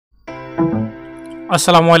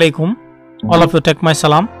Assalamu alaikum. All of you take my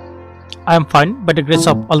salam. I am fine by the grace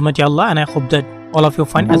of Almighty Allah, and I hope that all of you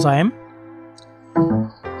fine as I am.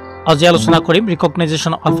 আজি আলোচনা কৰিম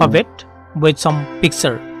recognition of alphabet with some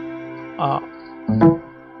picture.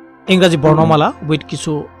 ইংৰাজী বৰ্ণমালা with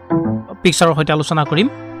কিছু পিকচাৰৰ সৈতে আলোচনা কৰিম.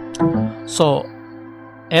 So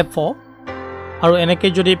F আৰু এনেকৈ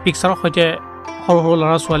যদি পিকচাৰৰ সৈতে সৰু সৰু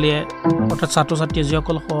ল'ৰা ছোৱালীয়ে অৰ্থাৎ ছাত্ৰ ছাত্ৰী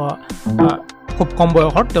যিসকল খুব কম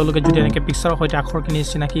বয়সৰ তেওঁলোকে যদি এনেকৈ পিকচাৰৰ সৈতে আখৰখিনি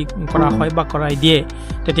চিনাকি কৰা হয় বা কৰাই দিয়ে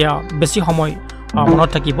তেতিয়া বেছি সময় মনত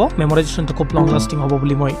থাকিব, মেমৰাইজেশ্যনটো খুব লং লাষ্টিং হ'ব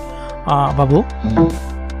বুলি মই ভাবোঁ.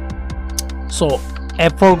 So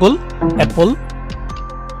F for goal, apple.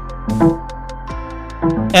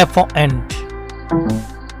 F for ant.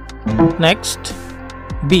 Next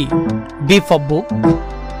B. B for book.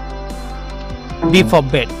 B for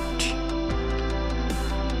bed.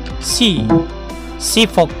 C. C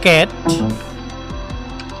for cat.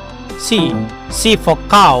 C for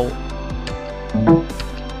cow.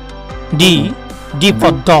 D. D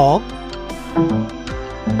for dog.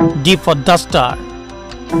 D for duster.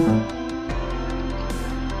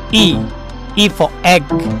 E for egg.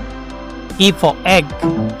 E for egg.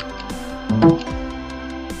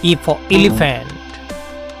 E for elephant.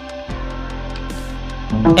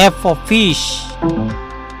 F for fish.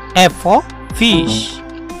 F for fish.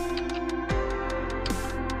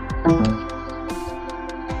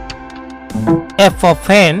 F for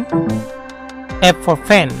fan. F for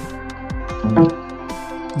fan.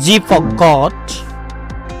 G for goat.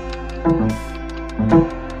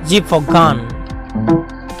 G for gun.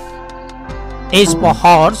 H for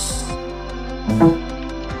horse.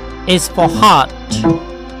 H for heart.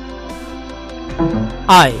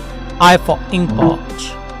 I for inkpot.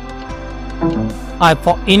 I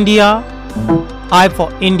for India. I for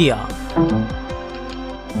India.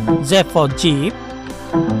 J for jeep.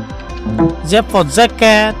 J for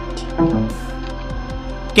jacket.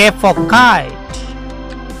 K for kite.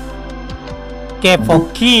 K for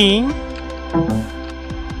king.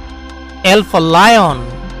 L for lion.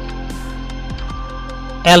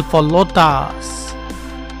 L for lotus.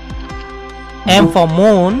 M for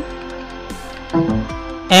moon.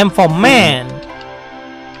 M for man.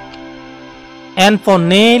 N for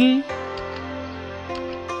nail.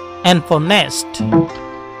 N for nest.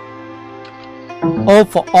 O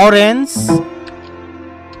for orange.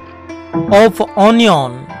 O for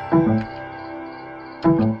onion.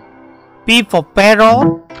 P for parrot.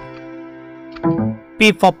 P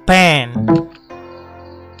for pen.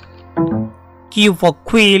 Q for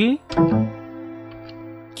quill.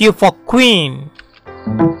 Q for queen.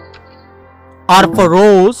 R for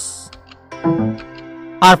rose.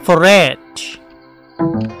 R for red.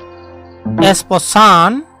 S for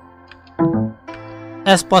sun.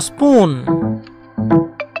 S for spoon.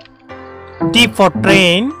 T for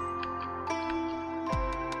train.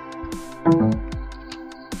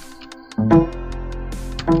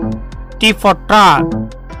 T for truck.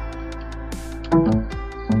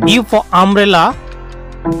 U for umbrella.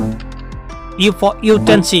 U for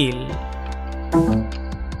utensil.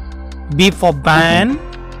 B for ban.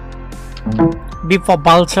 B for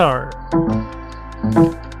vulture.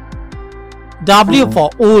 W for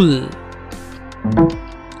wool.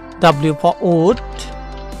 W for wood.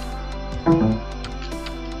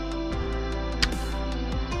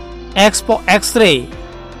 X for X-ray.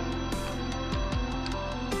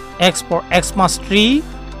 X for Xmas tree.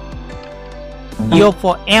 Y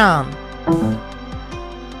for yarn.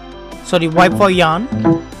 Sorry, Y for yarn.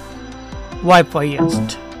 Y for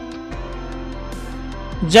yeast.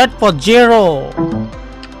 Z for zero.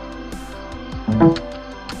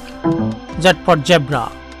 Z for zebra.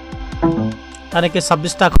 এনেকে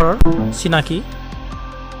 26টা আখৰৰ চিনাকি.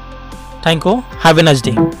 Thank you. Have a nice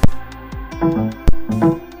day.